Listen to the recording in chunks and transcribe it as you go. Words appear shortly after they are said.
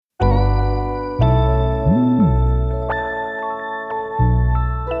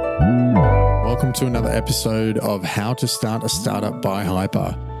welcome to another episode of How to Start a Startup by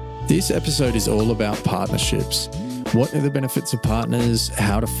Hyper. This episode is all about partnerships. What are the benefits of partners,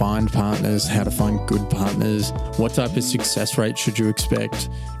 how to find partners, how to find good partners, what type of success rate should you expect,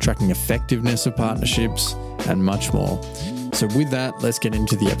 tracking effectiveness of partnerships, and much more. So with that, let's get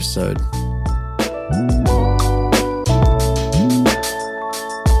into the episode.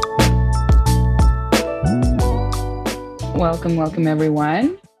 Welcome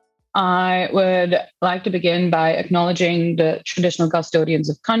everyone. I would like to begin by acknowledging the traditional custodians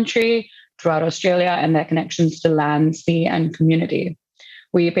of country throughout Australia and their connections to land, sea, and community.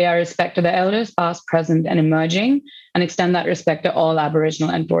 We pay our respect to the elders, past, present, and emerging, and extend that respect to all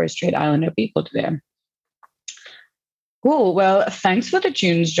Aboriginal and Torres Strait Islander people today. Cool. Well, thanks for the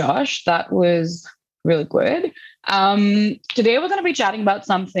tunes, Josh. That was really good. Today, we're going to be chatting about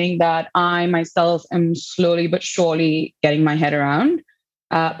something that I myself am slowly but surely getting my head around.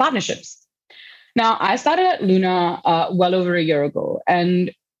 Partnerships. Now, I started at Luna well over a year ago, and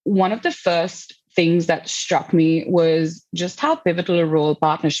one of the first things that struck me was just how pivotal a role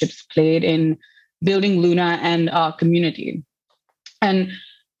partnerships played in building Luna and our community. And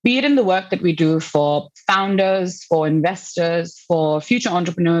be it in the work that we do for founders, for investors, for future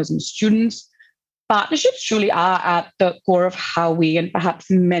entrepreneurs and students, partnerships truly are at the core of how we and perhaps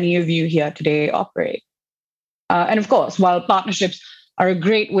many of you here today operate. And of course, while partnerships are a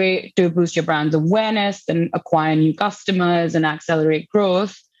great way to boost your brand's awareness and acquire new customers and accelerate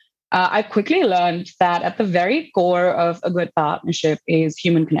growth, I quickly learned that at the very core of a good partnership is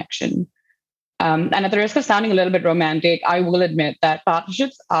human connection. And at the risk of sounding a little bit romantic, I will admit that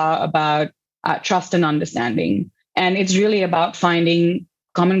partnerships are about trust and understanding. And it's really about finding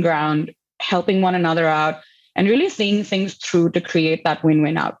common ground, helping one another out, and really seeing things through to create that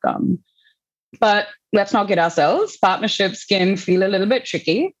win-win outcome. But let's not kid ourselves. Partnerships can feel a little bit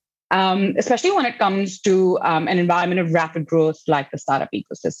tricky, especially when it comes to an environment of rapid growth like the startup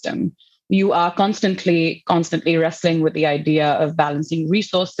ecosystem. You are constantly wrestling with the idea of balancing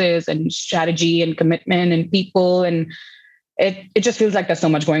resources and strategy and commitment and people. And it just feels like there's so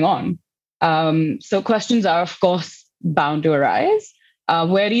much going on. So questions are, of course, bound to arise.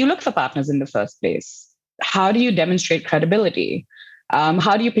 Where do you look for partners in the first place? How do you demonstrate credibility?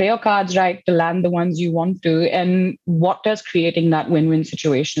 How do you play your cards right to land the ones you want to? And what does creating that win-win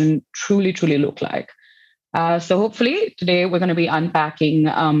situation truly look like? So hopefully today we're going to be unpacking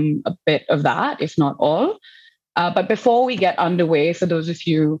a bit of that, if not all. But before we get underway, for those of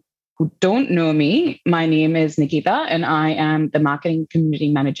you who don't know me, my name is Nikita, and I am the marketing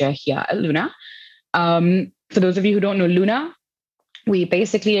community manager here at Luna. For those of you who don't know Luna, we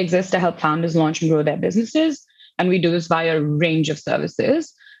basically exist to help founders launch and grow their businesses. And we do this via a range of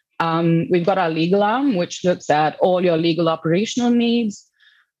services. We've got our legal arm, which looks at all your legal operational needs,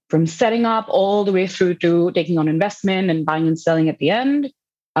 from setting up all the way through to taking on investment and buying and selling at the end.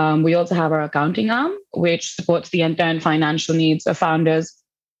 We also have our accounting arm, which supports the end-to-end financial needs of founders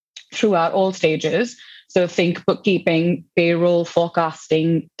throughout all stages. So think bookkeeping, payroll,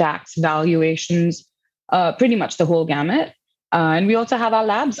 forecasting, tax, valuations, pretty much the whole gamut. And we also have our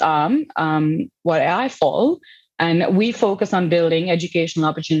labs arm, where I fall. And we focus on building educational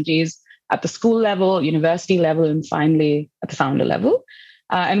opportunities at the school level, university level, and finally at the founder level.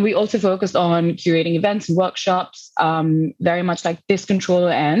 And we also focus on curating events and workshops, very much like this controller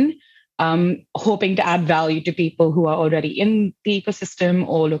end, hoping to add value to people who are already in the ecosystem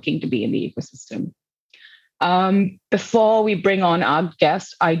or looking to be in the ecosystem. Before we bring on our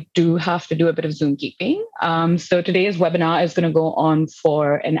guest, I do have to do a bit of Zoom keeping. So today's webinar is going to go on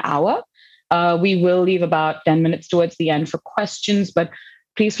for an hour. We will leave about 10 minutes towards the end for questions, but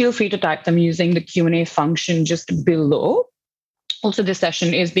please feel free to type them using the Q&A function just below. Also, this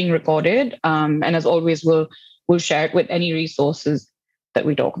session is being recorded, and as always, we'll share it with any resources that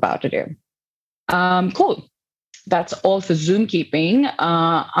we talk about today. Cool. That's all for Zoom keeping.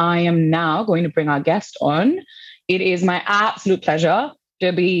 I am now going to bring our guest on. It is my absolute pleasure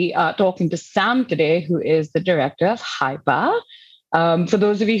to be talking to Sam today, who is the director of Hyper. For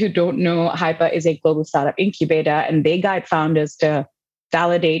those of you who don't know, Hyper is a global startup incubator, and they guide founders to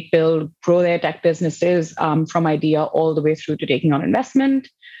validate, build, grow their tech businesses from idea all the way through to taking on investment.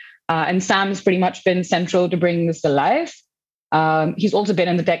 And Sam's pretty much been central to bringing this to life. He's also been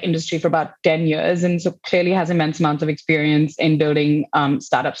in the tech industry for about 10 years, and so clearly has immense amounts of experience in building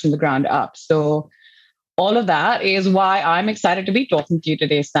startups from the ground up. So all of that is why I'm excited to be talking to you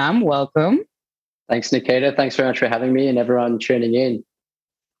today, Sam. Welcome. Thanks, Nikita. Thanks very much for having me and everyone tuning in.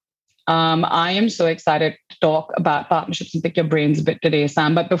 I am so excited to talk about partnerships and pick your brains a bit today,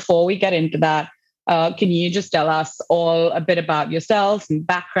 Sam. But before we get into that, Can you just tell us all a bit about yourself and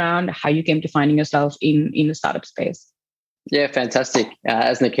background, how you came to finding yourself in the startup space? Yeah, fantastic.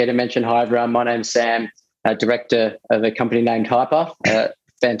 As Nikita mentioned, hi everyone. My name's Sam, director of a company named Hyper, a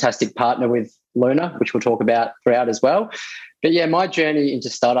fantastic partner with Luna, which we'll talk about throughout as well. But yeah, my journey into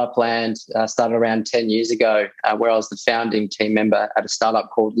startup land started around 10 years ago, where I was the founding team member at a startup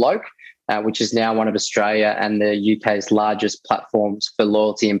called Loke, which is now one of Australia and the UK's largest platforms for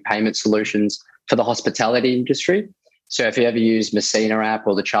loyalty and payment solutions for the hospitality industry. So if you ever use Messina app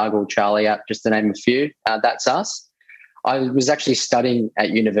or the Chargle Charlie app, just to name a few, that's us. I was actually studying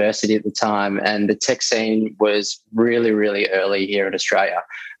at university at the time, and the tech scene was really, really early here in Australia.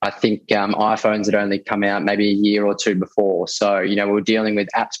 I think iPhones had only come out maybe a year or two before. So, we were dealing with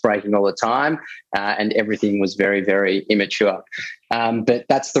apps breaking all the time, and everything was very, very immature. But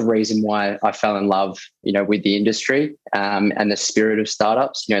that's the reason why I fell in love, with the industry and the spirit of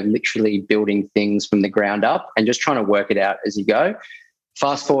startups, literally building things from the ground up and just trying to work it out as you go.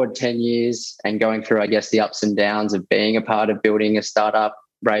 Fast forward 10 years and going through, I guess, the ups and downs of being a part of building a startup,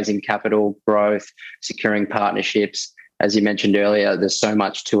 raising capital, growth, securing partnerships. As you mentioned earlier, there's so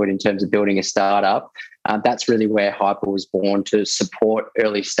much to it in terms of building a startup. That's really where Hyper was born, to support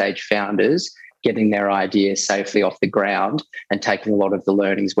early stage founders getting their ideas safely off the ground and taking a lot of the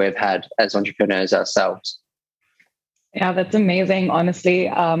learnings we've had as entrepreneurs ourselves. Yeah, that's amazing. Honestly,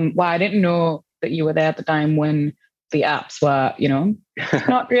 I didn't know that you were there at the time when the apps were,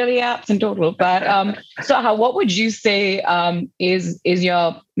 not really apps in total. But what would you say is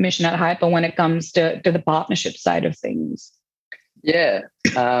your mission at Hyper when it comes to the partnership side of things? Yeah,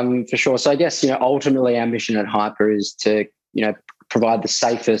 for sure. So I guess, ultimately our mission at Hyper is to, provide the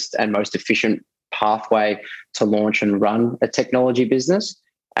safest and most efficient pathway to launch and run a technology business.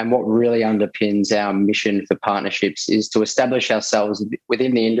 And what really underpins our mission for partnerships is to establish ourselves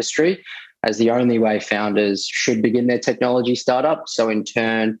within the industry as the only way founders should begin their technology startup. So in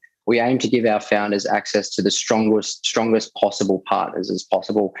turn, we aim to give our founders access to the strongest possible partners as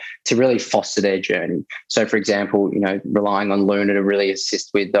possible to really foster their journey. So for example, relying on Luna to really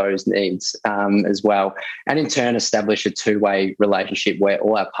assist with those needs as well. And in turn, establish a two-way relationship where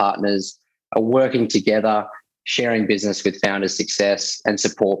all our partners are working together, sharing business with founders' success and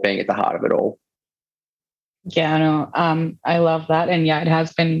support being at the heart of it all. Yeah, no, I love that. And yeah, it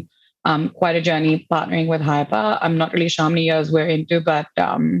has been quite a journey partnering with Hyper. I'm not really sure how many years we're into, but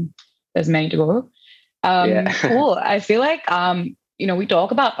there's many to go. Cool. I feel like, we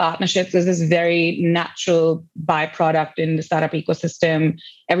talk about partnerships as this very natural byproduct in the startup ecosystem.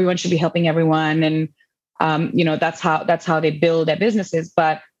 Everyone should be helping everyone. And, that's how they build their businesses.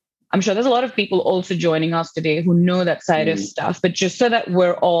 But I'm sure there's a lot of people also joining us today who know that side of stuff. But just so that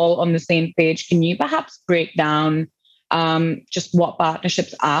we're all on the same page, can you perhaps break down just what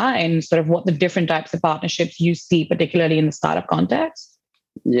partnerships are and sort of what the different types of partnerships you see, particularly in the startup context?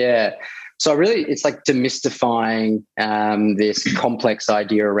 Yeah. So really, it's like demystifying this complex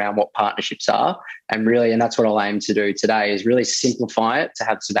idea around what partnerships are. And that's what I'll aim to do today, is really simplify it to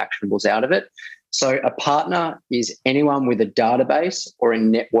have some actionables out of it. So a partner is anyone with a database or a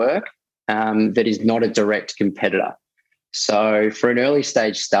network that is not a direct competitor. So for an early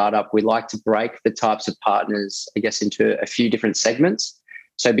stage startup, we like to break the types of partners, I guess, into a few different segments.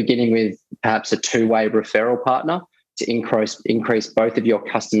 So beginning with perhaps a two-way referral partner to increase both of your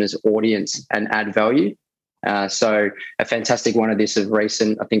customers' audience and add value. So a fantastic one of this of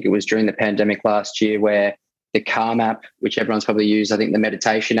recent, I think it was during the pandemic last year, where the Calm app, which everyone's probably used, I think the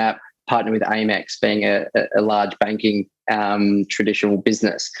meditation app, partnered with Amex, being a large banking traditional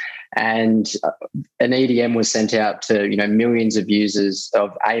business. And an EDM was sent out to millions of users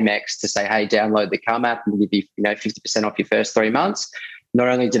of Amex to say, hey, download the Calm app and we'll give you 50% off your first 3 months. Not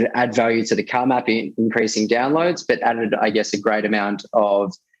only did it add value to the Calm app in increasing downloads, but added, I guess, a great amount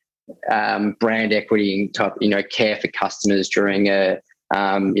of brand equity and type, care for customers during a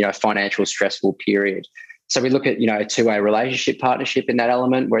financial stressful period. So we look at, a two-way relationship partnership in that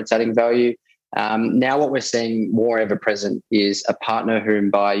element where it's adding value. Now what we're seeing more ever present is a partner whom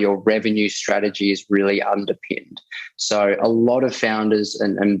by your revenue strategy is really underpinned. So a lot of founders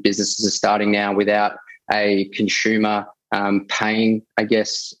and businesses are starting now without a consumer paying, I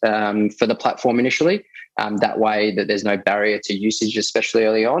guess, for the platform initially. That way that there's no barrier to usage, especially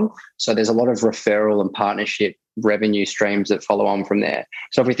early on. So there's a lot of referral and partnership revenue streams that follow on from there.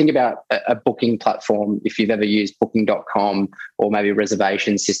 So if we think about a booking platform, if you've ever used booking.com or maybe a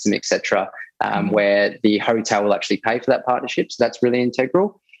reservation system, etc., where the hotel will actually pay for that partnership. So that's really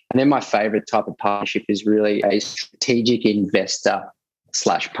integral. And then my favorite type of partnership is really a strategic investor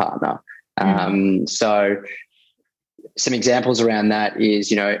 / partner. So some examples around that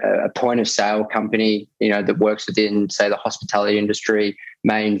is, a point of sale company, that works within, say, the hospitality industry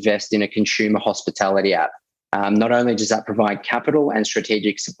may invest in a consumer hospitality app. Not only does that provide capital and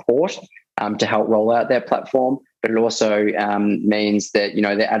strategic support to help roll out their platform, but it also means that,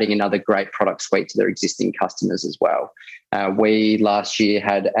 they're adding another great product suite to their existing customers as well. We last year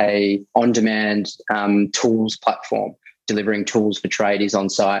had a on-demand tools platform delivering tools for tradies on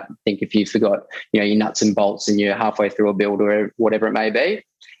site. I think if you forgot, your nuts and bolts and you're halfway through a build or whatever it may be.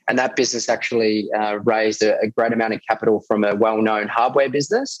 And that business actually raised a great amount of capital from a well-known hardware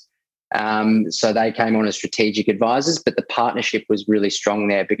business. So they came on as strategic advisors, but the partnership was really strong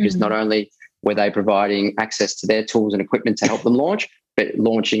there because not only were they providing access to their tools and equipment to help them launch, but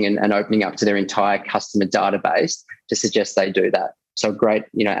launching and opening up to their entire customer database to suggest they do that. So a great,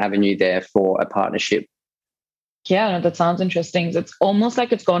 avenue there for a partnership. Yeah, no, that sounds interesting. It's almost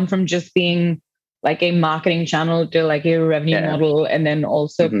like it's gone from just being like a marketing channel to like a revenue model, and then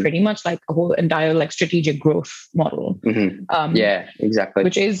also pretty much like a whole entire like strategic growth model. Yeah, exactly.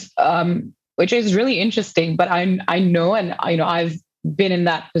 Which is really interesting. But I know, and I've been in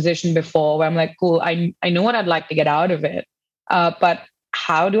that position before where I'm like, cool, I know what I'd like to get out of it, but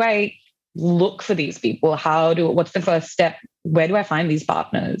how do I look for these people? What's the first step? Where do I find these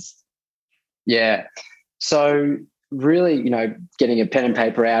partners? Yeah. So really, getting a pen and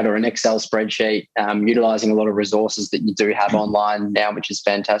paper out or an Excel spreadsheet, utilizing a lot of resources that you do have online now, which is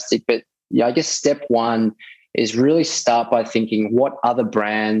fantastic. But I guess step one is really start by thinking what other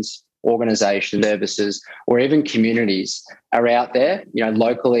brands, organizations, services, or even communities are out there,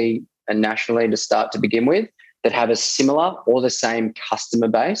 locally and nationally to start to begin with, that have a similar or the same customer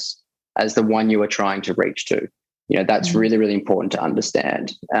base as the one you are trying to reach to. That's really, really important to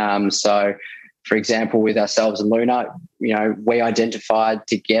understand. So, for example, with ourselves and Luna, we identified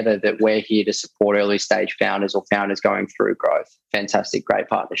together that we're here to support early stage founders or founders going through growth. Fantastic, great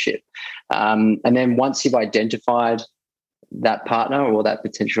partnership. And then once you've identified that partner or that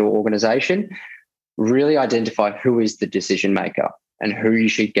potential organization, really identify who is the decision maker and who you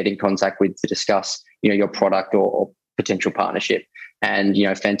should get in contact with to discuss, your product or potential partnership. And,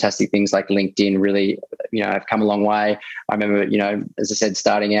 fantastic things like LinkedIn really, have come a long way. I remember, as I said,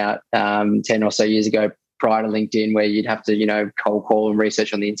 starting out 10 or so years ago prior to LinkedIn, where you'd have to, cold call and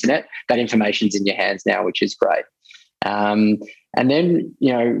research on the internet. That information's in your hands now, which is great. And then,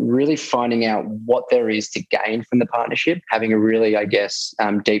 really finding out what there is to gain from the partnership, having a really,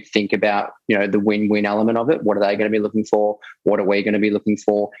 deep think about, the win-win element of it. What are they going to be looking for? What are we going to be looking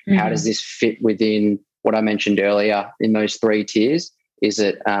for? How does this fit within what I mentioned earlier in those three tiers? Is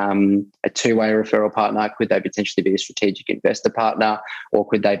it a two-way referral partner? Could they potentially be a strategic investor partner? Or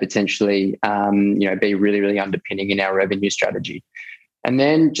could they potentially, be really, really underpinning in our revenue strategy? And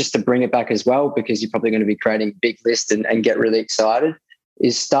then just to bring it back as well, because you're probably going to be creating a big list and get really excited,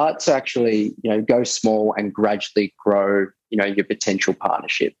 is start to actually, go small and gradually grow, your potential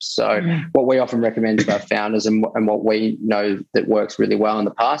partnerships. So what we often recommend to our founders and what we know that works really well in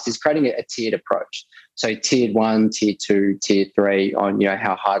the past is creating a tiered approach. So tiered 1, tier 2, tier 3 on,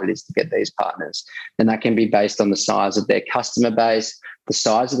 how hard it is to get these partners. And that can be based on the size of their customer base, the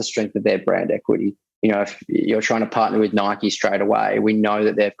size of the strength of their brand equity. If you're trying to partner with Nike straight away, we know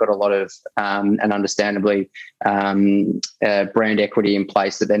that they've got a lot of, and understandably, brand equity in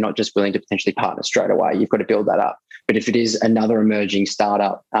place that they're not just willing to potentially partner straight away. You've got to build that up. But if it is another emerging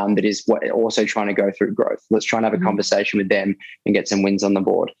startup that is also trying to go through growth, let's try and have a conversation with them and get some wins on the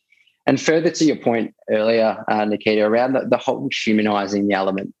board. And further to your point earlier, Nikita, around the whole humanizing the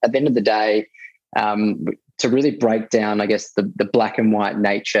element. At the end of the day, to really break down, the black and white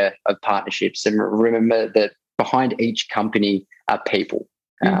nature of partnerships, and remember that behind each company are people.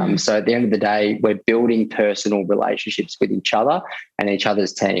 So at the end of the day, we're building personal relationships with each other and each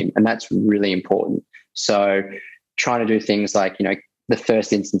other's team, and that's really important. So trying to do things like, the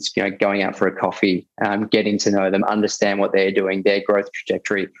first instance, going out for a coffee, getting to know them, understand what they're doing, their growth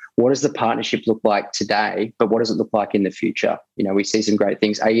trajectory. What does the partnership look like today, but what does it look like in the future? We see some great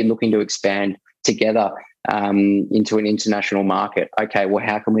things. Are you looking to expand together into an international market? Okay, well,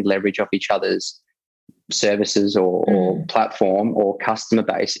 how can we leverage off each other's services or platform or customer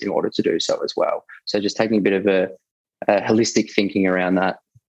base in order to do so as well? So just taking a bit of a holistic thinking around that.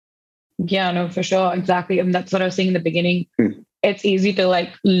 Yeah, no, for sure. Exactly. And that's what I was saying in the beginning. It's easy to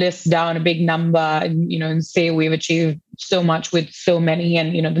list down a big number and, and say we've achieved so much with so many,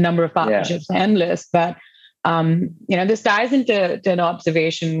 and, the number of partnerships are endless. But, this ties into an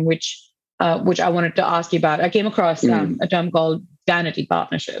observation, which I wanted to ask you about. I came across a term called vanity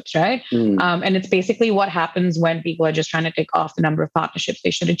partnerships, right? And it's basically what happens when people are just trying to tick off the number of partnerships they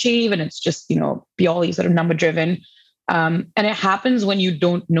should achieve. And it's just, purely sort of number driven. And it happens when you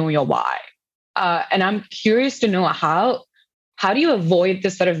don't know your why. And I'm curious to know how do you avoid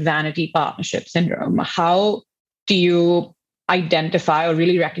this sort of vanity partnership syndrome? How do you identify or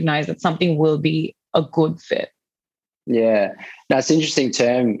really recognize that something will be a good fit? Yeah, no, it's an interesting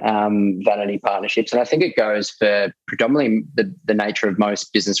term, vanity partnerships. And I think it goes for predominantly the nature of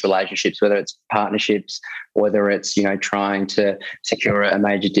most business relationships, whether it's partnerships, whether it's, trying to secure a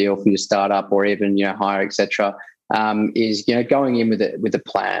major deal for your startup or even, hire, et cetera, is, going in with a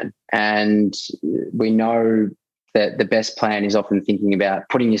plan. And we know that the best plan is often thinking about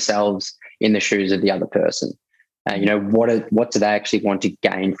putting yourselves in the shoes of the other person. What do they actually want to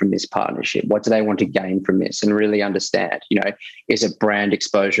gain from this partnership? What do they want to gain from this? And really understand, is it brand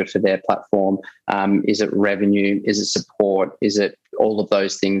exposure for their platform? Is it revenue? Is it support? Is it all of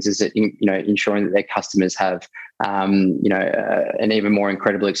those things? Is it, ensuring that their customers have, an even more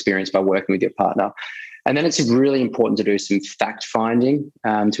incredible experience by working with your partner? And then it's really important to do some fact finding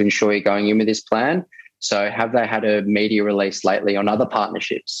to ensure you're going in with this plan. So have they had a media release lately on other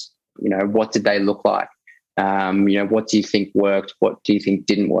partnerships? What did they look like? What do you think worked? What do you think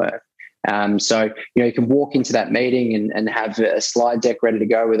didn't work? So you can walk into that meeting and have a slide deck ready to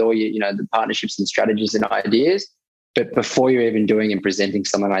go with all your, the partnerships and strategies and ideas. But before you're even doing and presenting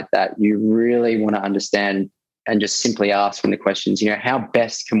something like that, you really want to understand and just simply ask them the questions, how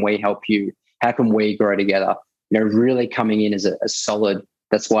best can we help you? How can we grow together? Really coming in as a solid,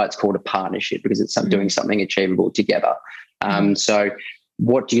 that's why it's called a partnership, because it's doing something achievable together. So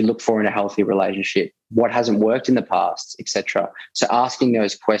what do you look for in a healthy relationship? What hasn't worked in the past, etc. So asking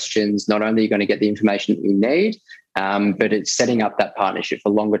those questions, not only are you going to get the information that you need, but it's setting up that partnership for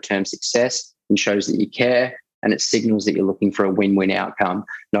longer term success and shows that you care, and it signals that you're looking for a win-win outcome,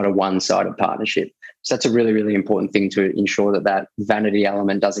 not a one-sided partnership. So that's a really, really important thing to ensure that vanity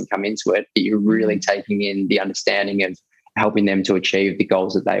element doesn't come into it, that you're really taking in the understanding of helping them to achieve the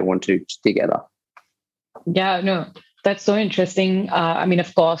goals that they want to together. Yeah, no, that's so interesting.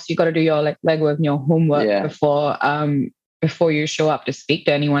 Of course, you got to do your legwork and your homework before you show up to speak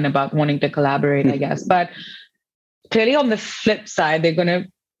to anyone about wanting to collaborate, I guess. But clearly, on the flip side, they're going to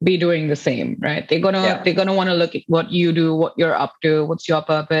be doing the same, right? They're gonna want to look at what you do, what you're up to, what's your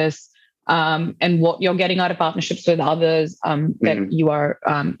purpose, and what you're getting out of partnerships with others that you are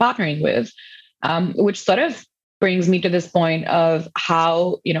partnering with, which sort of brings me to this point of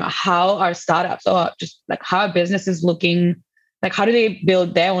how our startups, or just like how a business is looking, like how do they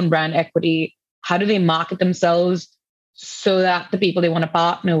build their own brand equity? How do they market themselves so that the people they want to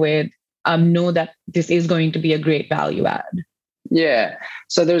partner with know that this is going to be a great value add? Yeah.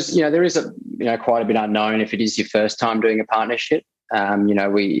 So there is quite a bit unknown if it is your first time doing a partnership. We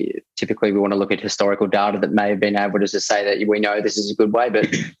want to look at historical data that may have been able to say that we know this is a good way,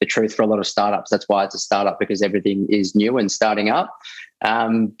 but the truth for a lot of startups, that's why it's a startup, because everything is new and starting up.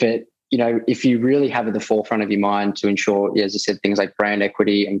 But if you really have at the forefront of your mind to ensure, as you said, things like brand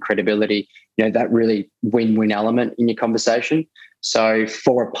equity and credibility, that really win-win element in your conversation. So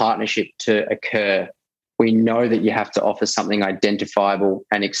for a partnership to occur, we know that you have to offer something identifiable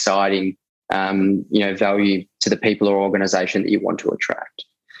and exciting, value to the people or organization that you want to attract.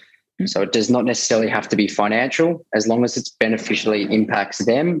 So it does not necessarily have to be financial, as long as it beneficially impacts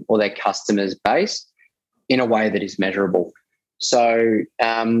them or their customers' base in a way that is measurable. So,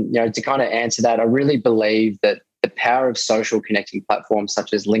 to kind of answer that, I really believe that the power of social connecting platforms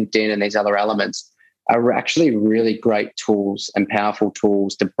such as LinkedIn and these other elements are actually really great tools and powerful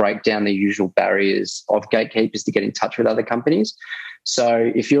tools to break down the usual barriers of gatekeepers to get in touch with other companies.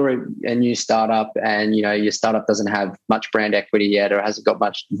 So if you're a new startup and your startup doesn't have much brand equity yet or hasn't got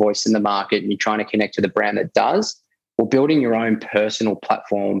much voice in the market, and you're trying to connect with a brand that does, well, building your own personal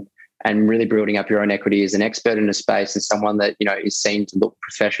platform and really building up your own equity as an expert in a space and someone that is seen to look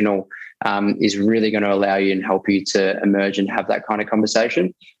professional is really going to allow you and help you to emerge and have that kind of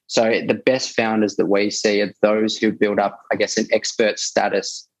conversation. So the best founders that we see are those who build up, I guess, an expert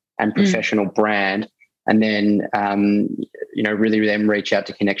status and professional brand, and then, really then reach out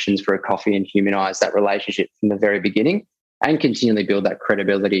to connections for a coffee and humanize that relationship from the very beginning and continually build that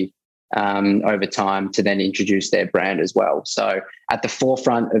credibility over time to then introduce their brand as well. So at the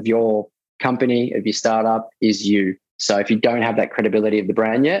forefront of your company, of your startup, is you. So if you don't have that credibility of the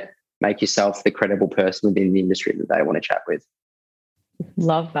brand yet, make yourself the credible person within the industry that they want to chat with.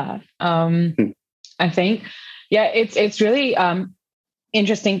 Love that. I think, it's really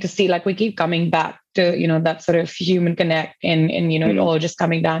interesting to see, like we keep coming back to, that sort of human connect and it all just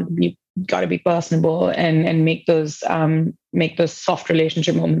coming down to you got to be personable and make those soft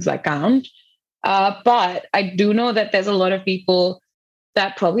relationship moments like count. But I do know that there's a lot of people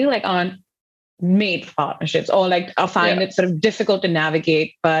that probably aren't made for partnerships, or like I find it sort of difficult to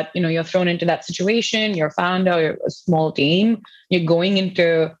navigate, but you're thrown into that situation, you're a founder, you're a small team, you're going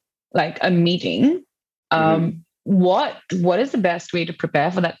into like a meeting. What is the best way to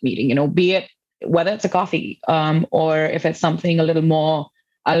prepare for that meeting? Be it whether it's a coffee, or if it's something a little more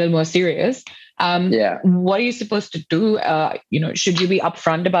serious. What are you supposed to do? Should you be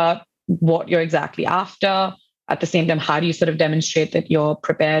upfront about what you're exactly after? At the same time, how do you sort of demonstrate that you're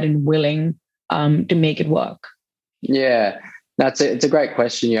prepared and willing to make it work? Yeah, it's a great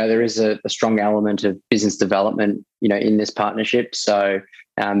question. There is a strong element of business development, in this partnership. So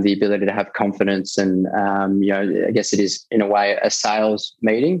the ability to have confidence and, I guess it is in a way a sales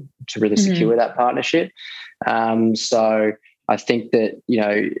meeting to really secure that partnership. So I think that,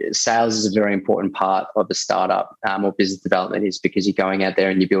 sales is a very important part of the startup or business development, is because you're going out there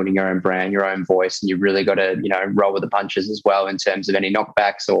and you're building your own brand, your own voice, and you really got to, roll with the punches as well in terms of any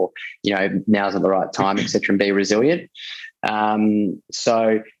knockbacks or, now's at the right time, et cetera, and be resilient.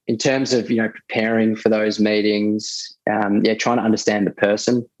 So in terms of, preparing for those meetings, trying to understand the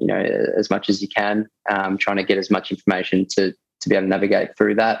person, as much as you can, trying to get as much information to be able to navigate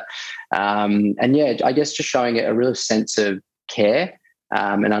through that. I guess just showing a real sense of care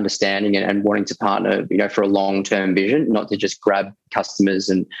and understanding and wanting to partner, for a long-term vision, not to just grab customers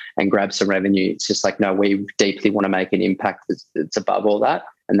and grab some revenue. It's just like, no, we deeply want to make an impact that's above all that,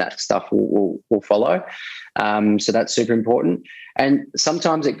 and that stuff will follow. So that's super important. And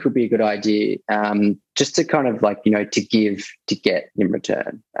sometimes it could be a good idea just to kind of like, to give to get in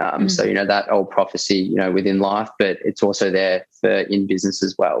return. So, that old prophecy, within life, but it's also there for in business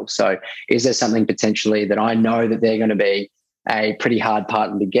as well. So is there something potentially that I know that they're going to be a pretty hard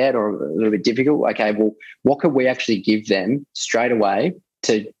partner to get or a little bit difficult? Okay, well, what could we actually give them straight away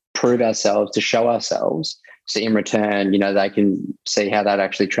to prove ourselves, to show ourselves? So in return, they can see how that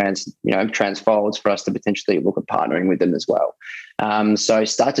actually transfolds for us to potentially look at partnering with them as well. So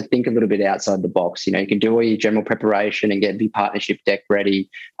start to think a little bit outside the box. You can do all your general preparation and get the partnership deck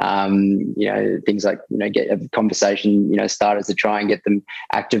ready. Things like, get a conversation, starters to try and get them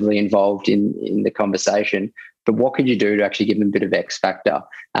actively involved in the conversation. But what could you do to actually give them a bit of X factor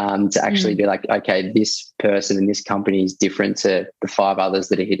to actually be like, okay, this person in this company is different to the 5 others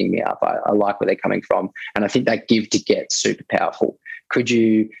that are hitting me up. I like where they're coming from. And I think that give to get super powerful. Could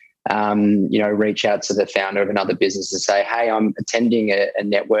you, reach out to the founder of another business and say, hey, I'm attending a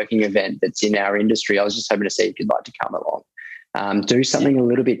networking event that's in our industry. I was just hoping to see if you'd like to come along. Do something a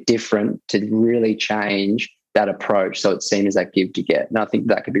little bit different to really change that approach so it's seen as that give to get. And I think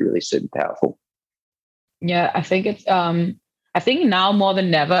that could be really super powerful. Yeah, I think it's I think now more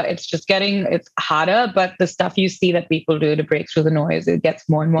than ever, it's harder, but the stuff you see that people do to break through the noise, it gets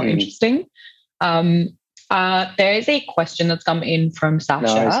more and more interesting. There is a question that's come in from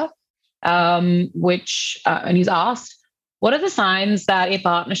Sasha, which and he's asked, what are the signs that a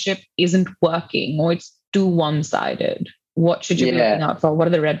partnership isn't working or it's too one-sided? What should you be looking out for? What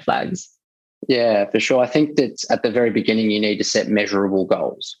are the red flags? Yeah, for sure. I think that at the very beginning, you need to set measurable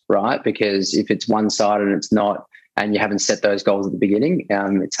goals, right? Because if it's one-sided and it's not, and you haven't set those goals at the beginning,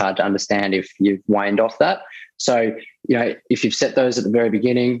 it's hard to understand if you've waned off that. So, if you've set those at the very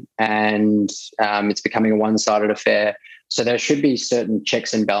beginning and it's becoming a one-sided affair, so there should be certain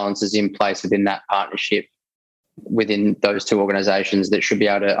checks and balances in place within that partnership, within those two organizations that should be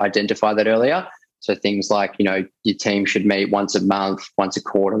able to identify that earlier. So things like, your team should meet once a month, once a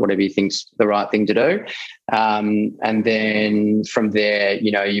quarter, whatever you think's the right thing to do. And then from there,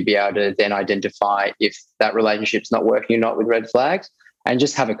 you'd be able to then identify if that relationship's not working or not with red flags, and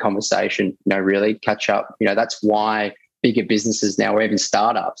just have a conversation, really catch up. That's why bigger businesses now, or even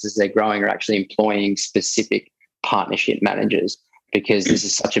startups as they're growing, are actually employing specific partnership managers, because this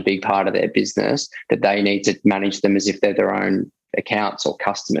is such a big part of their business that they need to manage them as if they're their own accounts or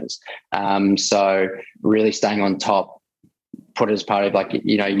customers. So really staying on top, put it as part of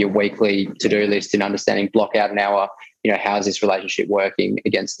your weekly to-do list, and understanding, block out an hour, how's this relationship working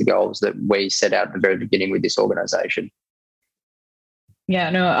against the goals that we set out at the very beginning with this organization. Yeah,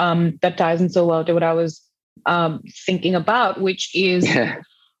 no, that ties in so well to what I was thinking about, which is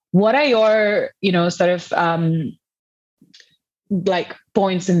what are your, sort of like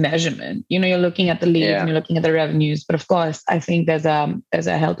points of measurement? You're looking at the leads and you're looking at the revenues, but of course, I think there's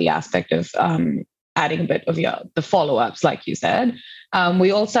a healthy aspect of adding a bit of the follow-ups, like you said.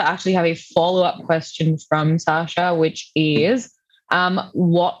 We also actually have a follow-up question from Sasha, which is,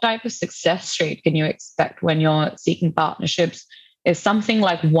 what type of success rate can you expect when you're seeking partnerships? Is something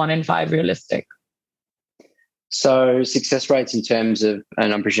like 1 in 5 realistic? So success rates in terms of,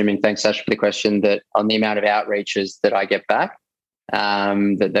 and I'm presuming, thanks Sasha for the question, that on the amount of outreaches that I get back.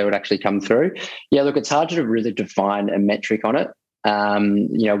 that they would actually come through. Yeah, look, it's hard to really define a metric on it.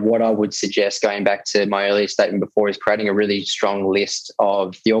 What I would suggest, going back to my earlier statement before, is creating a really strong list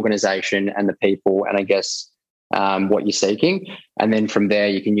of the organization and the people, and I guess what you're seeking. And then from there,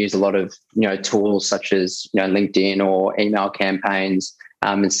 you can use a lot of tools such as LinkedIn or email campaigns,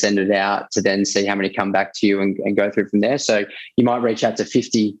 and send it out to then see how many come back to you and go through from there. So you might reach out to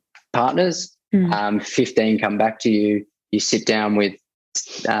 50 partners, 15 come back to you. You sit down with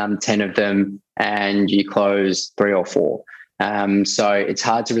 10 of them and you close 3 or 4. So it's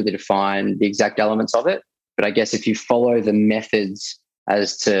hard to really define the exact elements of it. But I guess if you follow the methods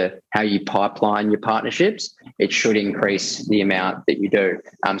as to how you pipeline your partnerships, it should increase the amount that you do.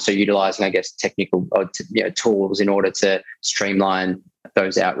 So utilizing, I guess, technical tools in order to streamline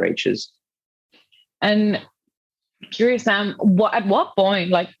those outreaches. And curious, Sam, at what point,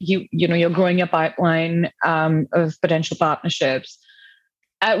 like you're growing your pipeline of potential partnerships,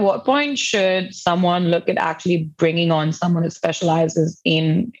 at what point should someone look at actually bringing on someone who specializes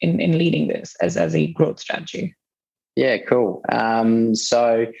in leading this as a growth strategy? Yeah, cool.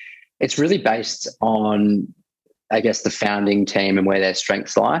 So it's really based on, I guess, the founding team and where their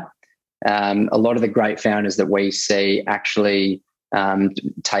strengths lie. A lot of the great founders that we see actually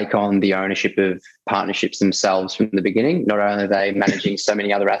take on the ownership of partnerships themselves from the beginning. Not only are they managing so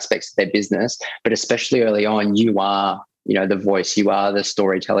many other aspects of their business, but especially early on, you are, the voice, you are the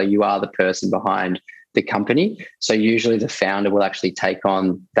storyteller, you are the person behind the company. So usually the founder will actually take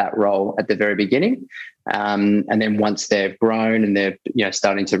on that role at the very beginning. And then once they've grown and they're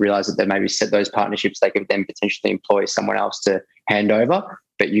starting to realize that they maybe set those partnerships, they could then potentially employ someone else to hand over.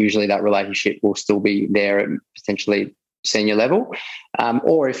 But usually that relationship will still be there at potentially senior level.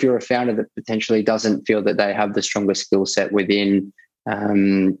 Or if you're a founder that potentially doesn't feel that they have the strongest skill set within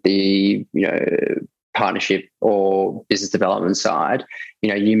the partnership or business development side,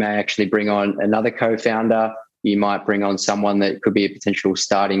 you may actually bring on another co-founder. You might bring on someone that could be a potential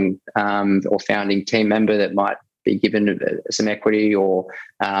starting or founding team member that might be given some equity, or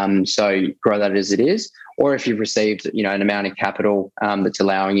so grow that as it is. Or if you've received an amount of capital that's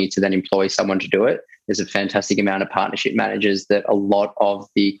allowing you to then employ someone to do it, there's a fantastic amount of partnership managers that a lot of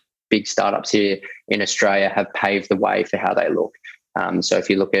the big startups here in Australia have paved the way for how they look. So if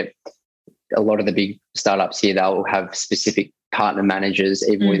you look at a lot of the big startups here, they'll have specific partner managers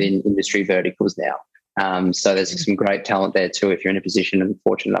even within industry verticals now. So there's some great talent there too if you're in a position and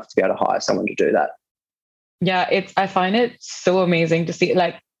fortunate enough to be able to hire someone to do that. Yeah, I find it so amazing to see.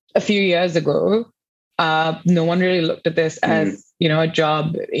 Like a few years ago, no one really looked at this as a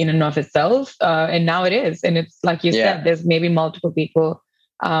job in and of itself, and now it is. And it's like you said, there's maybe multiple people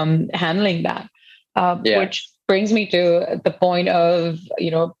handling that, which brings me to the point of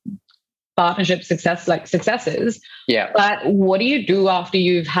partnership successes. Yeah. But what do you do after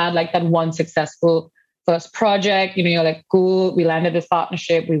you've had like that one successful first project? You're like, cool, we landed this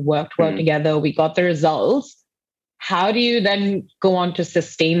partnership, we worked well together, we got the results. How do you then go on to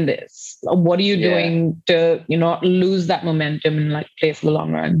sustain this? What are you doing to not lose that momentum and like play for the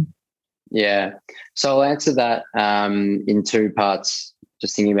long run? Yeah. So I'll answer that in 2 parts,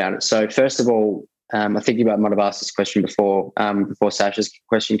 just thinking about it. So first of all, I think you might have asked this question before Sasha's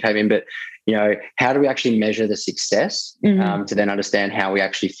question came in, but how do we actually measure the success to then understand how we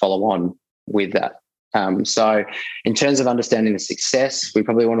actually follow on with that? So in terms of understanding the success, we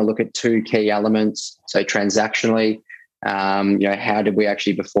probably want to look at 2 key elements. So transactionally, how did we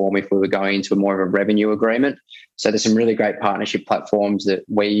actually perform if we were going into more of a revenue agreement? So there's some really great partnership platforms that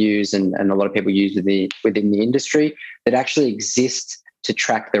we use and a lot of people use within the industry that actually exist to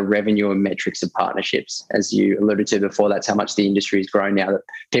track the revenue and metrics of partnerships. As you alluded to before, that's how much the industry has grown now, that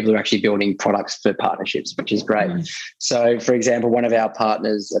people are actually building products for partnerships, which is great. So, for example, one of our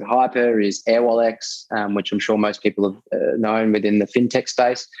partners at Hyper is Airwallex, which I'm sure most people have known within the fintech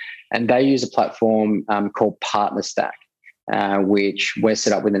space. And they use a platform called PartnerStack, which we're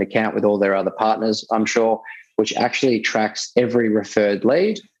set up with an account with all their other partners, I'm sure, which actually tracks every referred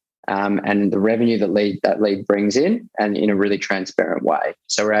lead and the revenue that lead brings in, and in a really transparent way.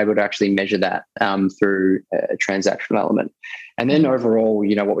 So we're able to actually measure that through a transactional element. And then overall,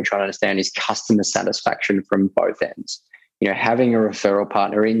 what we're trying to understand is customer satisfaction from both ends. Having a referral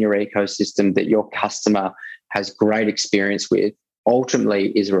partner in your ecosystem that your customer has great experience with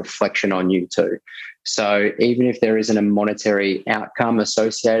ultimately is a reflection on you too. So even if there isn't a monetary outcome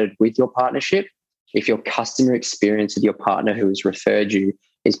associated with your partnership, if your customer experience with your partner who has referred you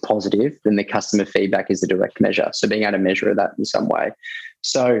is positive, then the customer feedback is the direct measure. So being able to measure that in some way.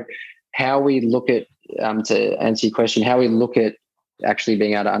 So how we look at, to answer your question, how we look at actually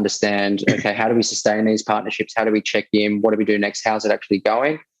being able to understand, okay, how do we sustain these partnerships? How do we check in? What do we do next? How's it actually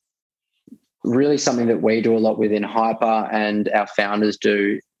going? Really something that we do a lot within Hyper and our founders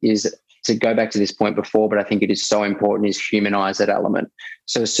do is to go back to this point before, but I think it is so important, is humanize that element.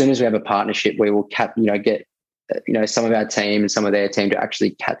 So as soon as we have a partnership, we will get some of our team and some of their team to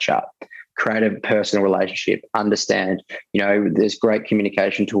actually catch up, create a personal relationship, understand, there's great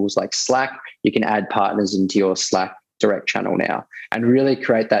communication tools like Slack. You can add partners into your Slack direct channel now and really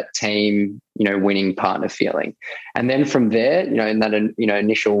create that team, winning partner feeling. And then from there, in that,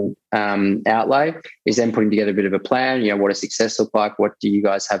 initial outlay is then putting together a bit of a plan. What does success look like? What do you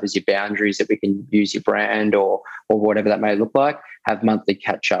guys have as your boundaries that we can use your brand or whatever that may look like? Have monthly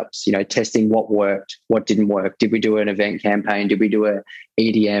catch-ups, testing what worked, what didn't work. Did we do an event campaign? Did we do a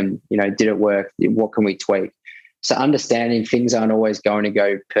EDM? Did it work? What can we tweak? So understanding things aren't always going to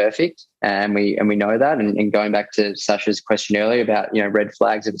go perfect, and we know that. And going back to Sasha's question earlier about red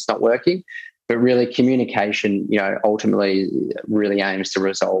flags if it's not working, but really communication, ultimately really aims to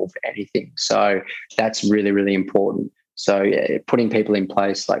resolve anything. So that's really, really important. So putting people in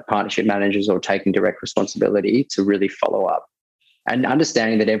place like partnership managers or taking direct responsibility to really follow up, and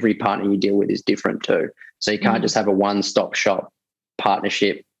understanding that every partner you deal with is different too. So you can't just have a one-stop shop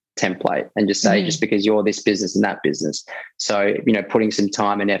partnership template and just say just because you're this business and that business. So putting some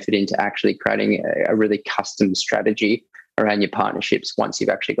time and effort into actually creating a really custom strategy around your partnerships once you've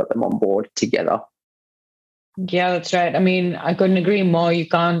actually got them on board together. Yeah, that's right. I mean, I couldn't agree more. You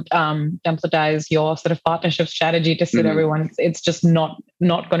can't templatize your sort of partnership strategy to suit everyone. It's just not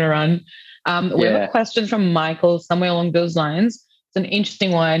going to run. We have a question from Michael somewhere along those lines. It's an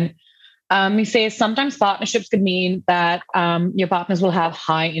interesting one. He says sometimes partnerships could mean that your partners will have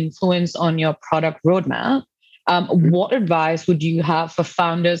high influence on your product roadmap. What advice would you have for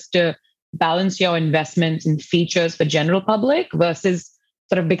founders to balance your investments in features for general public versus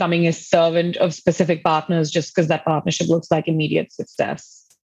sort of becoming a servant of specific partners just because that partnership looks like immediate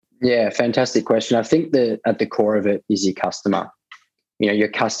success? Yeah, fantastic question. I think that at the core of it is your customer. Your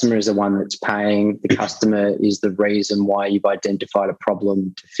customer is the one that's paying. The customer is the reason why you've identified a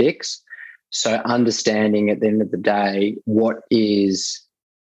problem to fix. So understanding at the end of the day, what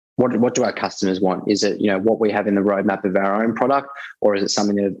do our customers want? Is it, what we have in the roadmap of our own product, or is it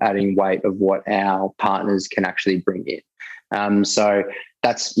something of adding weight of what our partners can actually bring in? So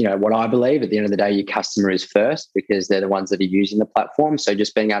that's, what I believe at the end of the day, your customer is first because they're the ones that are using the platform. So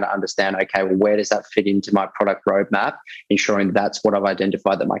just being able to understand, okay, well, where does that fit into my product roadmap? Ensuring that's what I've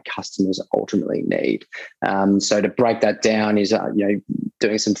identified that my customers ultimately need. So to break that down is,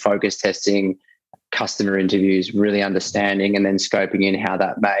 doing some focus testing, customer interviews, really understanding, and then scoping in how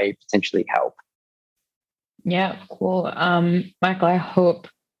that may potentially help. Yeah, cool. Michael, I hope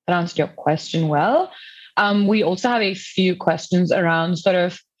that answered your question well. We also have a few questions around sort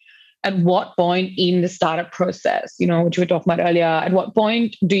of at what point in the startup process, which we were talking about earlier, at what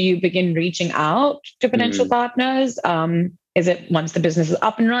point do you begin reaching out to potential partners? Is it once the business is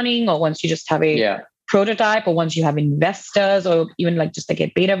up and running, or once you just have a prototype, or once you have investors, or even just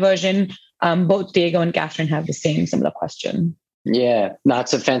a beta version? Both Diego and Catherine have the same similar question. Yeah, no,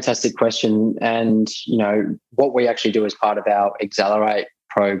 it's a fantastic question. And, what we actually do as part of our Accelerate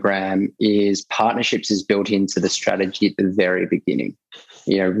program is partnerships is built into the strategy at the very beginning,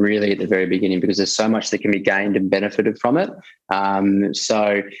 really at the very beginning, because there's so much that can be gained and benefited from it.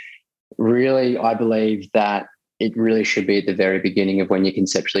 So really, I believe that it really should be at the very beginning of when you're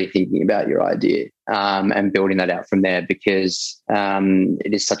conceptually thinking about your idea and building that out from there, because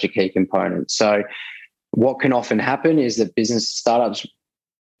it is such a key component. So what can often happen is that startups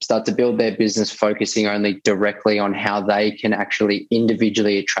start to build their business focusing only directly on how they can actually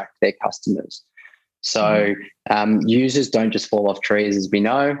individually attract their customers. So users don't just fall off trees, as we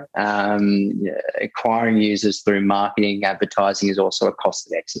know. Acquiring users through marketing, advertising is also a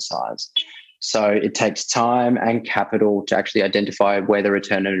costly exercise. So it takes time and capital to actually identify where the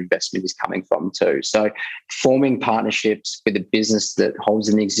return on investment is coming from too. So forming partnerships with a business that holds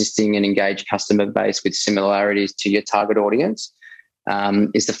an existing and engaged customer base with similarities to your target audience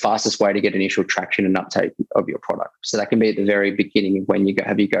is the fastest way to get initial traction and uptake of your product. So that can be at the very beginning of when you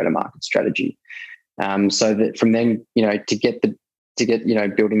have your go-to-market strategy. So that from then, to get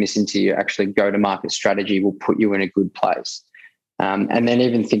building this into your actually go-to-market strategy will put you in a good place. And then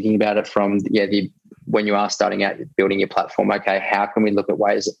even thinking about it from when you are starting out building your platform, okay, how can we look at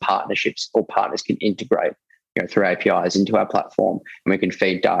ways that partnerships or partners can integrate through APIs into our platform, and we can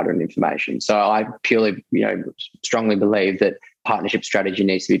feed data and information. So I purely, strongly believe that partnership strategy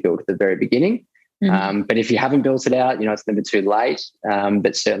needs to be built at the very beginning. But if you haven't built it out, it's never too late.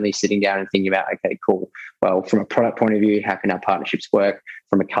 But certainly sitting down and thinking about, okay, cool. Well, from a product point of view, how can our partnerships work?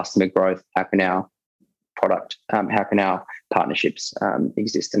 From a customer growth, how can our partnerships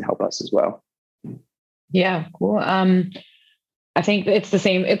exist and help us as well? Yeah, cool. I think it's the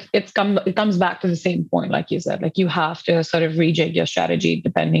same. It comes back to the same point, like you said. Like you have to sort of rejig your strategy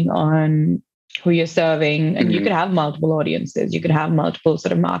depending on who you're serving, and you could have multiple audiences. You could have multiple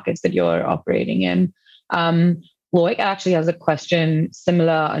sort of markets that you're operating in. Loic actually has a question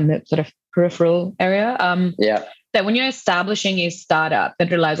similar in the sort of peripheral area. That when you're establishing a startup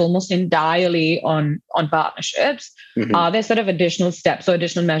that relies almost entirely on partnerships, are there sort of additional steps or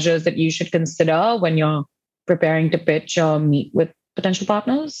additional measures that you should consider when you're preparing to pitch or meet with potential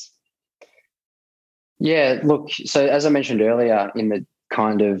partners? Yeah, look, so as I mentioned earlier, in the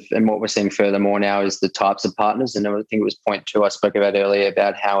and what we're seeing furthermore now is the types of partners. And I think it was point 2 I spoke about earlier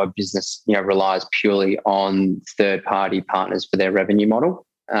about how a business, relies purely on third-party partners for their revenue model.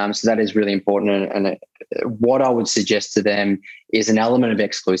 So that is really important. And what I would suggest to them is an element of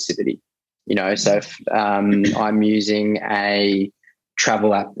exclusivity. So if I'm using a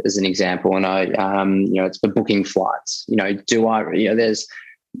travel app as an example, and it's for booking flights. There's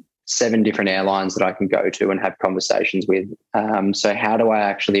 7 different airlines that I can go to and have conversations with. So how do I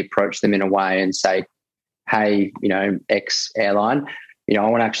actually approach them in a way and say, hey, X airline, I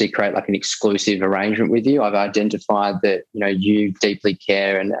want to actually create like an exclusive arrangement with you. I've identified that, you deeply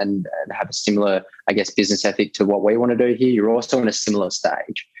care and have a similar, I guess, business ethic to what we want to do here. You're also in a similar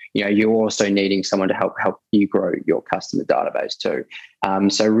stage. You're also needing someone to help you grow your customer database too.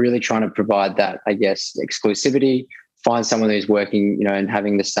 So really trying to provide that, I guess, exclusivity, find someone who's working, and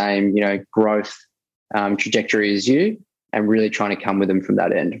having the same, growth trajectory as you, and really trying to come with them from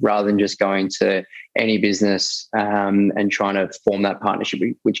that end rather than just going to any business and trying to form that partnership,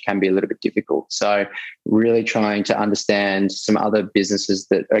 which can be a little bit difficult. So really trying to understand some other businesses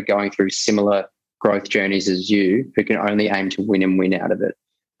that are going through similar growth journeys as you, who can only aim to win and win out of it.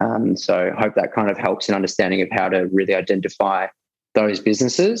 So I hope that kind of helps in understanding of how to really identify those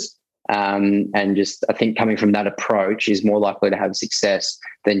businesses. And just, I think coming from that approach is more likely to have success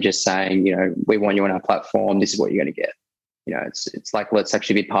than just saying, we want you on our platform. This is what you're going to get. It's like, let's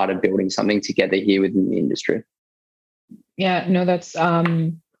actually be part of building something together here within the industry. Yeah, no, that's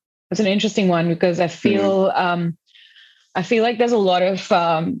an interesting one because I feel like there's a lot of,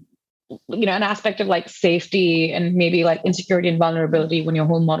 an aspect of like safety and maybe like insecurity and vulnerability when your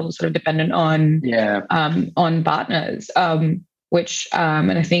whole model is sort of dependent on partners, which,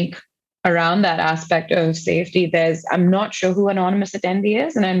 and I think around that aspect of safety, I'm not sure who anonymous attendee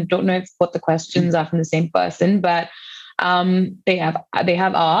is, and I don't know what the questions are from the same person, but they have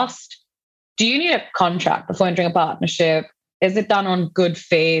asked, do you need a contract before entering a partnership? Is it done on good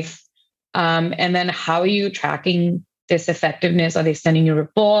faith? And then how are you tracking this effectiveness? Are they sending you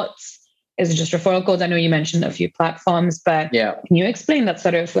reports? Is it just referral codes? I know you mentioned a few platforms, but can you explain that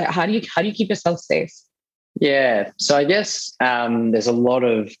sort of, how do you keep yourself safe? Yeah. So I guess there's a lot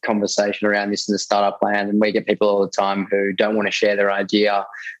of conversation around this in the startup land, and we get people all the time who don't want to share their idea,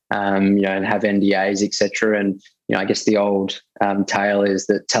 and have NDAs, etc. And, I guess the old tale is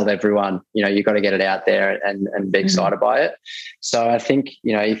that tell everyone, you've got to get it out there and be excited by it. So I think,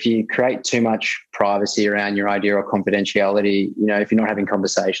 if you create too much privacy around your idea or confidentiality, if you're not having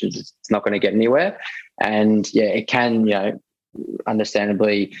conversations, it's not going to get anywhere. And it can,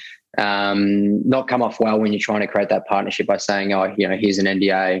 understandably, not come off well when you're trying to create that partnership by saying, oh, here's an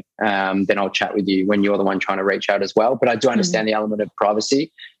NDA, then I'll chat with you when you're the one trying to reach out as well. But I do understand the element of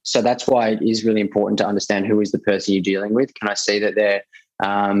privacy. So that's why it is really important to understand who is the person you're dealing with. Can I see that they're,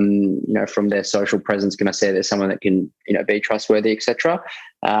 from their social presence, can I see there's someone that can, be trustworthy, etc.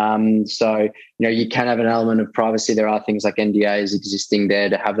 So, you can have an element of privacy. There are things like NDAs existing there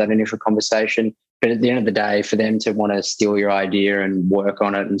to have that initial conversation. But at the end of the day, for them to want to steal your idea and work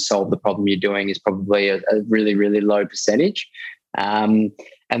on it and solve the problem you're doing is probably a really, really low percentage. And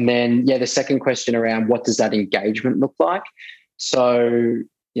then, the second question around what does that engagement look like? So,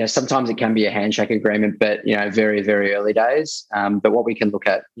 sometimes it can be a handshake agreement, but, very, very early days. But what we can look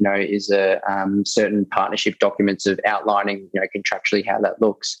at, is certain partnership documents of outlining, contractually how that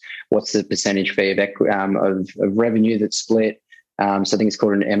looks. What's the percentage fee of revenue that's split? So I think it's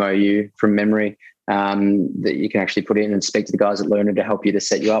called an MOU from memory, that you can actually put in and speak to the guys at Learner to help you to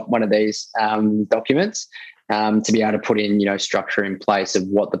set you up one of these documents, to be able to put in, structure in place of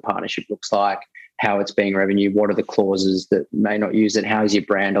what the partnership looks like, how it's being revenue, what are the clauses that may not use it, how is your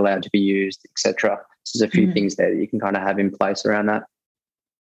brand allowed to be used, etc. So there's a few things there that you can kind of have in place around that.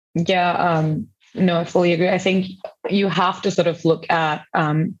 Yeah, No, I fully agree. I think you have to sort of look at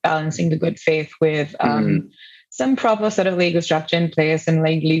balancing the good faith with some proper sort of legal structure in place and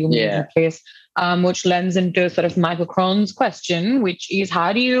like legal means in place, which lends into sort of Michael Cron's question, which is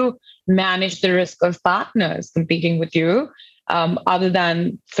how do you manage the risk of partners competing with you other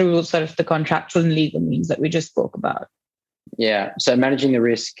than through sort of the contractual and legal means that we just spoke about? Yeah, so managing the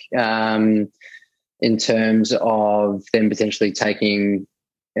risk in terms of them potentially taking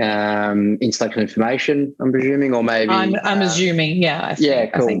intellectual information, I'm presuming, or maybe I'm assuming, yeah.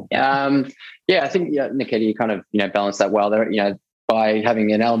 Cool. I think Nikita, you kind of balance that well there. By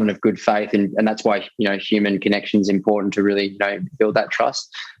having an element of good faith, and that's why human connection is important to really build that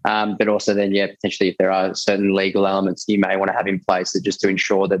trust. But also then potentially if there are certain legal elements you may want to have in place that just to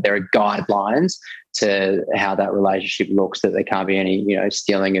ensure that there are guidelines to how that relationship looks, that there can't be any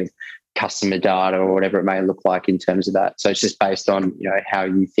stealing of customer data or whatever it may look like in terms of that. So it's just based on how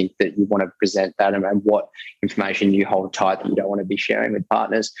you think that you want to present that and what information you hold tight that you don't want to be sharing with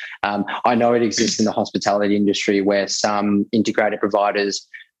partners. I know it exists in the hospitality industry where some integrated providers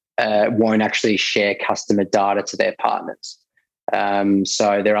won't actually share customer data to their partners.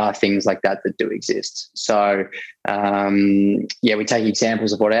 So there are things like that do exist. So we take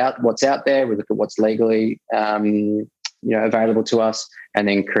examples of what's out there. We look at what's legally available to us, and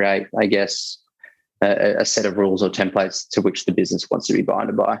then create, I guess, a set of rules or templates to which the business wants to be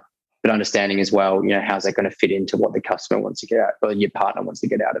binded by. But understanding as well, how's that going to fit into what the customer wants to get out, or your partner wants to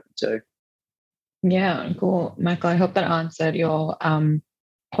get out of it too. Yeah, cool. Michael, I hope that answered your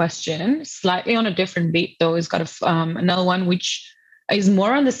question. Slightly on a different beat, though, is got another one which is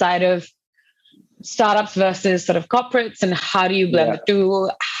more on the side of startups versus sort of corporates, and how do you blend the two?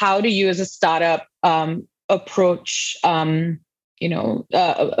 How do you as a startup approach a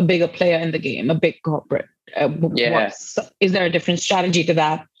bigger player in the game, a big corporate? Is there a different strategy to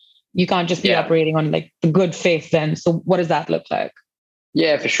that? You can't just be operating on like the good faith then. So what does that look like?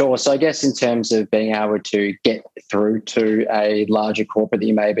 Yeah, for sure. So I guess in terms of being able to get through to a larger corporate that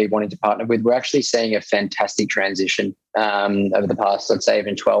you may be wanting to partner with, we're actually seeing a fantastic transition over the past, let's say,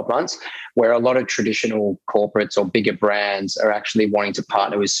 even 12 months, where a lot of traditional corporates or bigger brands are actually wanting to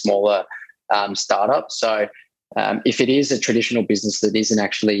partner with smaller startups. So if it is a traditional business that isn't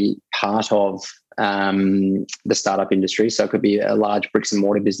actually part of the startup industry, so it could be a large bricks and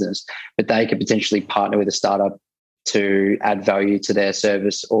mortar business, but they could potentially partner with a startup to add value to their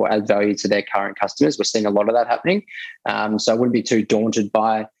service or add value to their current customers. We're seeing a lot of that happening. So I wouldn't be too daunted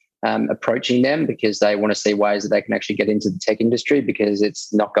by approaching them, because they want to see ways that they can actually get into the tech industry, because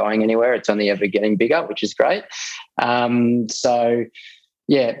it's not going anywhere. It's only ever getting bigger, which is great. Being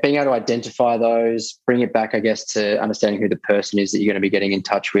able to identify those, bring it back, I guess, to understanding who the person is that you're going to be getting in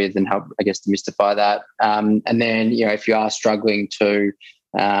touch with, and help, I guess, demystify that. And then, if you are struggling to,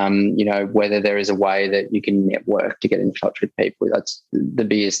 whether there is a way that you can network to get in touch with people. That's the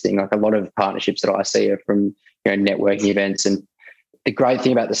biggest thing. Like a lot of partnerships that I see are from, networking events. And the great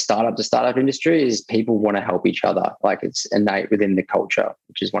thing about the startup industry is people want to help each other. Like it's innate within the culture,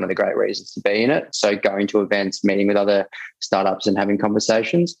 which is one of the great reasons to be in it. So going to events, meeting with other startups and having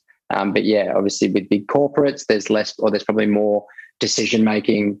conversations. Obviously with big corporates, there's less, or there's probably more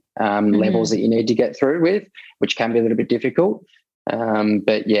decision-making levels that you need to get through with, which can be a little bit difficult.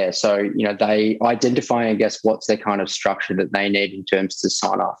 They identify, I guess, what's their kind of structure that they need in terms to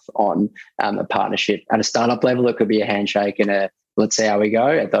sign off on a partnership. At a startup level, it could be a handshake and a let's see how we go.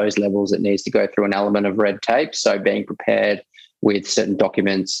 At those levels, it needs to go through an element of red tape. So being prepared with certain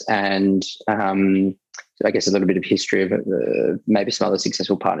documents and I guess a little bit of history of maybe some other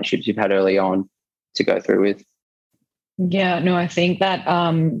successful partnerships you've had early on to go through with. Yeah, no, I think that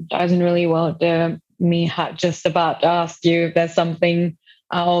ties in really well to me. Had just about to ask you if there's something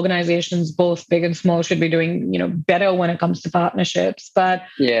our organizations, both big and small, should be doing, better when it comes to partnerships. But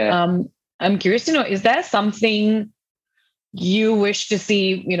I'm curious to know, is there something you wish to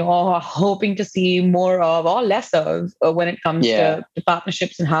see, or are hoping to see more of or less of when it comes to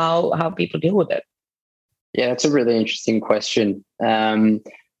partnerships and how people deal with it? Yeah, it's a really interesting question.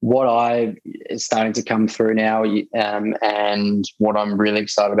 What is starting to come through now, and what I'm really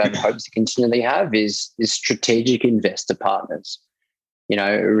excited about and hope to continually have is strategic investor partners.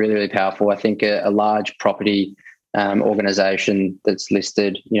 Really, really powerful. I think a large property organization that's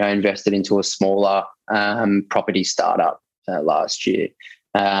listed, invested into a smaller property startup last year.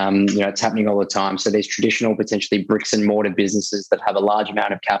 It's happening all the time. So these traditional, potentially bricks and mortar businesses that have a large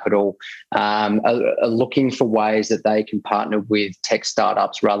amount of capital are looking for ways that they can partner with tech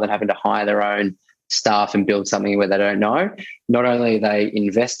startups rather than having to hire their own staff and build something where they don't know. Not only are they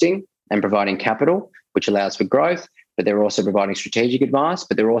investing and providing capital, which allows for growth, but they're also providing strategic advice,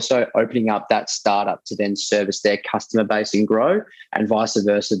 but they're also opening up that startup to then service their customer base and grow, and vice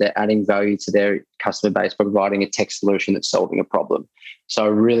versa. They're adding value to their customer base by providing a tech solution that's solving a problem. So I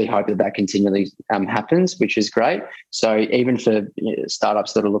really hope that continually happens, which is great. So even for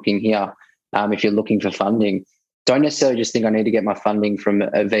startups that are looking here, if you're looking for funding, don't necessarily just think I need to get my funding from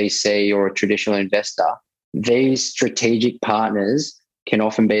a VC or a traditional investor. These strategic partners can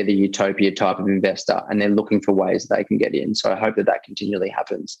often be the utopia type of investor, and they're looking for ways they can get in. So I hope that continually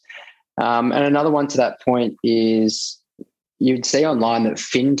happens. And another one to that point is you'd see online that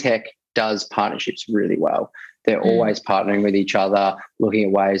fintech does partnerships really well. They're always partnering with each other, looking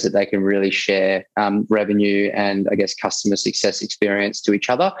at ways that they can really share revenue and, I guess, customer success experience to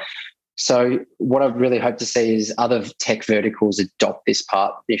each other. So what I've really hoped to see is other tech verticals adopt this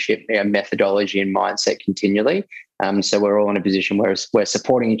partnership methodology and mindset continually. So we're all in a position where we're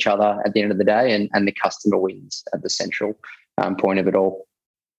supporting each other at the end of the day, and the customer wins at the central point of it all.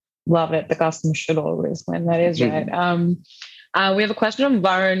 Love it. The customer should always win. That is right. We have a question from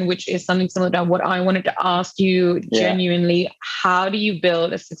Varun, which is something similar to what I wanted to ask you genuinely. How do you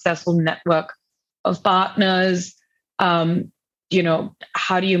build a successful network of partners? How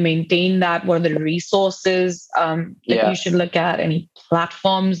do you maintain that? What are the resources that you should look at? Any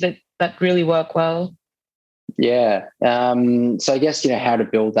platforms that really work well? Yeah. So I guess, how to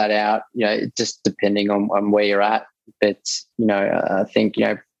build that out, just depending on where you're at. But, I think,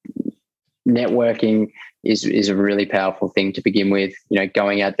 networking is a really powerful thing to begin with,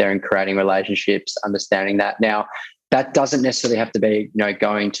 going out there and creating relationships, understanding that. Now, that doesn't necessarily have to be,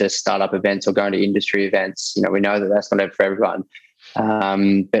 going to startup events or going to industry events. We know that that's not for everyone.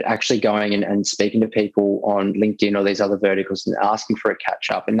 But actually going and speaking to people on LinkedIn or these other verticals and asking for a catch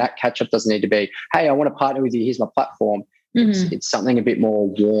up. And that catch up doesn't need to be, hey, I want to partner with you. Here's my platform. It's something a bit more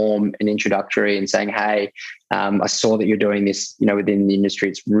warm and introductory, and saying, hey, I saw that you're doing this, within the industry.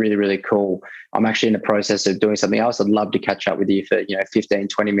 It's really, really cool. I'm actually in the process of doing something else. I'd love to catch up with you for, 15,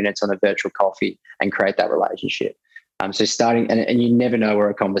 20 minutes on a virtual coffee and create that relationship. So starting, and you never know where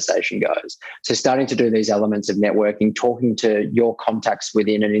a conversation goes. So starting to do these elements of networking, talking to your contacts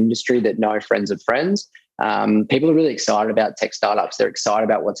within an industry that know friends of friends. People are really excited about tech startups. They're excited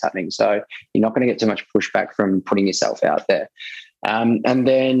about what's happening. So you're not going to get too much pushback from putting yourself out there. And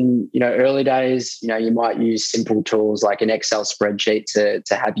then, early days, you might use simple tools like an Excel spreadsheet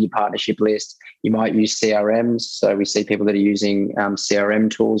to have your partnership list. You might use CRMs. So we see people that are using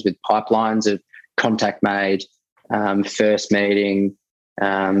CRM tools with pipelines of contact made, first meeting,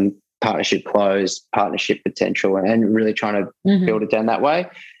 partnership closed, partnership potential, and really trying to build it down that way.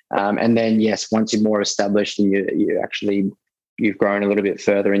 And then, yes, once you're more established and you've grown a little bit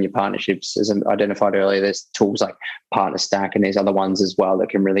further in your partnerships, as I identified earlier, there's tools like Partner Stack and there's other ones as well that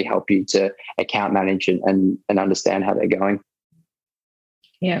can really help you to account manage and understand how they're going.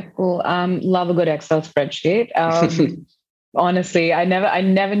 Yeah, cool. Love a good Excel spreadsheet. Honestly, I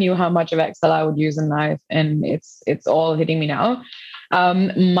never knew how much of Excel I would use in life, and it's all hitting me now.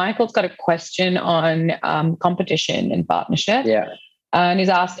 Michael's got a question on competition and partnership. Yeah. And he's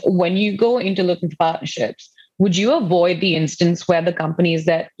asked, when you go into looking for partnerships, would you avoid the instance where the companies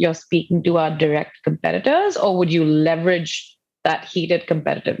that you're speaking to are direct competitors, or would you leverage that heated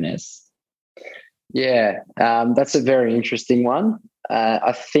competitiveness? Yeah, that's a very interesting one.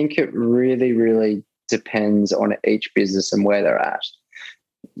 I think it really, really depends on each business and where they're at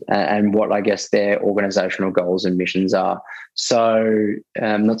and what, I guess, their organizational goals and missions are. So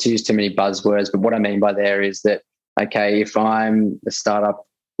not to use too many buzzwords, but what I mean by there is that, okay, if I'm a startup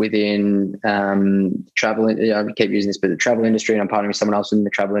within travel, I keep using this, but the travel industry, and I'm partnering with someone else in the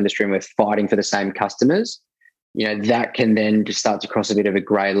travel industry and we're fighting for the same customers, that can then just start to cross a bit of a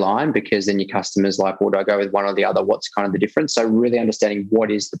grey line, because then your customer's like, well, do I go with one or the other? What's kind of the difference? So really understanding what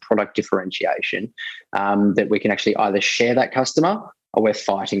is the product differentiation that we can actually either share that customer or we're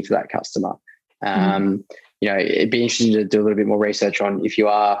fighting for that customer. It'd be interesting to do a little bit more research on if you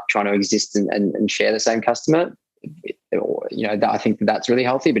are trying to exist and share the same customer. I think that's really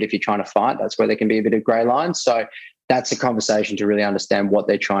healthy, but if you're trying to fight, that's where there can be a bit of grey line. So that's a conversation to really understand what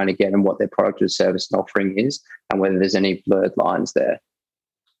they're trying to get and what their product or service and offering is, and whether there's any blurred lines there.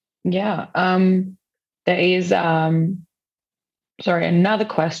 Yeah. There is, another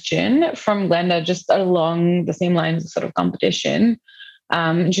question from Glenda, just along the same lines of sort of competition.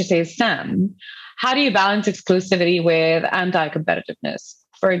 And she says, Sam, how do you balance exclusivity with anti-competitiveness?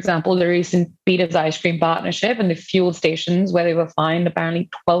 For example, the recent Peter's ice cream partnership and the fuel stations where they were fined apparently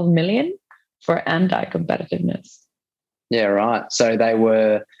 $12 million for anti-competitiveness. Yeah, right. So they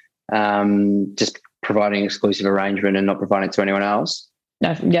were just providing exclusive arrangement and not providing it to anyone else.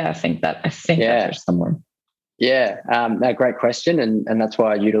 I think that's for someone. Yeah, no, great question. And that's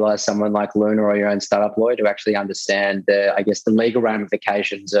why I utilize someone like Luna or your own startup lawyer to actually understand the legal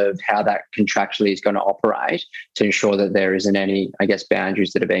ramifications of how that contractually is going to operate to ensure that there isn't any,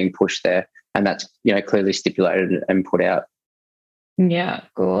 boundaries that are being pushed there. And that's, clearly stipulated and put out. Yeah,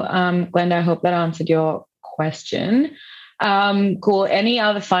 cool. Glenda, I hope that answered your question. Cool. Any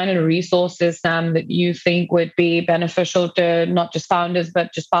other final resources, Sam, that you think would be beneficial to not just founders,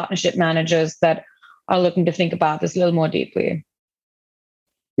 but just partnership managers that are looking to think about this a little more deeply?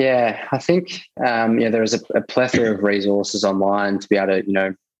 Yeah, I think there is a plethora of resources online to be able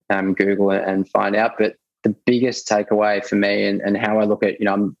to Google it and find out. But the biggest takeaway for me and how I look at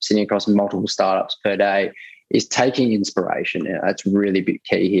I'm sitting across multiple startups per day is taking inspiration. That's really big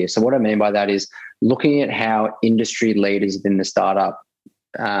key here. So what I mean by that is looking at how industry leaders within the startup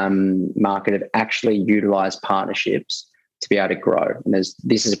market have actually utilized partnerships to be able to grow. And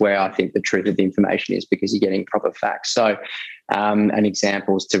this is where I think the truth of the information is, because you're getting proper facts. So, and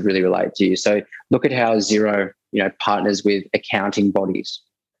examples to really relate to you. So look at how Xero, partners with accounting bodies.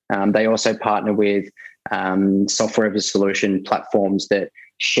 They also partner with software as a solution platforms that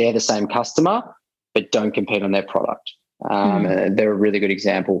share the same customer, but don't compete on their product. They're a really good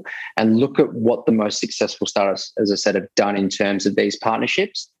example. And look at what the most successful startups, as I said, have done in terms of these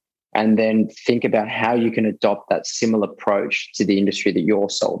partnerships. And then think about how you can adopt that similar approach to the industry that you're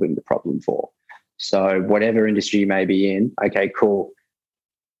solving the problem for. So whatever industry you may be in, okay, cool.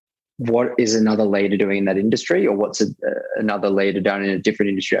 What is another leader doing in that industry, or what's another leader done in a different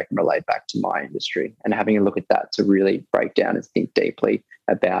industry I can relate back to my industry? And having a look at that to really break down and think deeply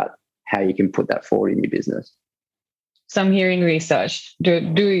about how you can put that forward in your business. So I'm hearing research. Do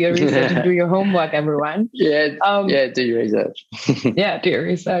your research and do your homework, everyone. Yeah, do your research. Yeah, do your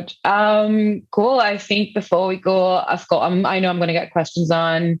research. Cool. I think before we go, I know I'm going to get questions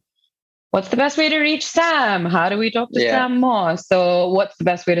on what's the best way to reach Sam? How do we talk to Sam more? So what's the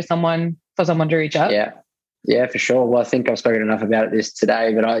best way for someone to reach out? Yeah, for sure. Well, I think I've spoken enough about this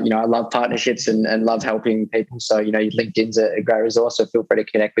today, but I love partnerships and love helping people. So, LinkedIn's a great resource. So feel free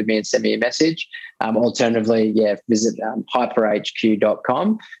to connect with me and send me a message. Alternatively, visit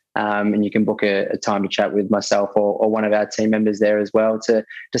hyperhq.com and you can book a time to chat with myself or one of our team members there as well to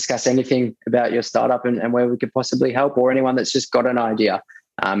discuss anything about your startup and where we could possibly help, or anyone that's just got an idea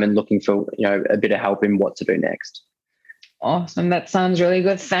and looking for, a bit of help in what to do next. Awesome. That sounds really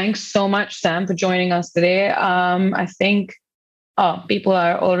good. Thanks so much, Sam, for joining us today. I think people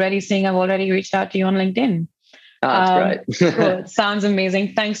are already saying I've already reached out to you on LinkedIn. That's great. Cool. Sounds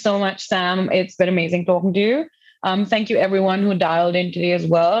amazing. Thanks so much, Sam. It's been amazing talking to you. Thank you, everyone who dialed in today as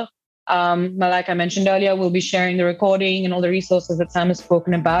well. Like I mentioned earlier, we'll be sharing the recording and all the resources that Sam has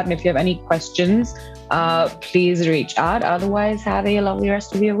spoken about. And if you have any questions, please reach out. Otherwise, have a lovely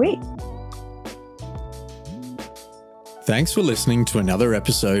rest of your week. Thanks for listening to another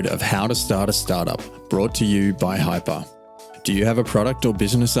episode of How to Start a Startup, brought to you by Hyper. Do you have a product or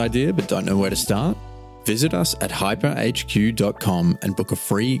business idea but don't know where to start? Visit us at hyperhq.com and book a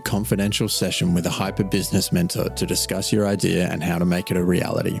free confidential session with a Hyper business mentor to discuss your idea and how to make it a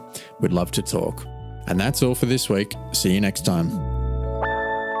reality. We'd love to talk. And that's all for this week. See you next time.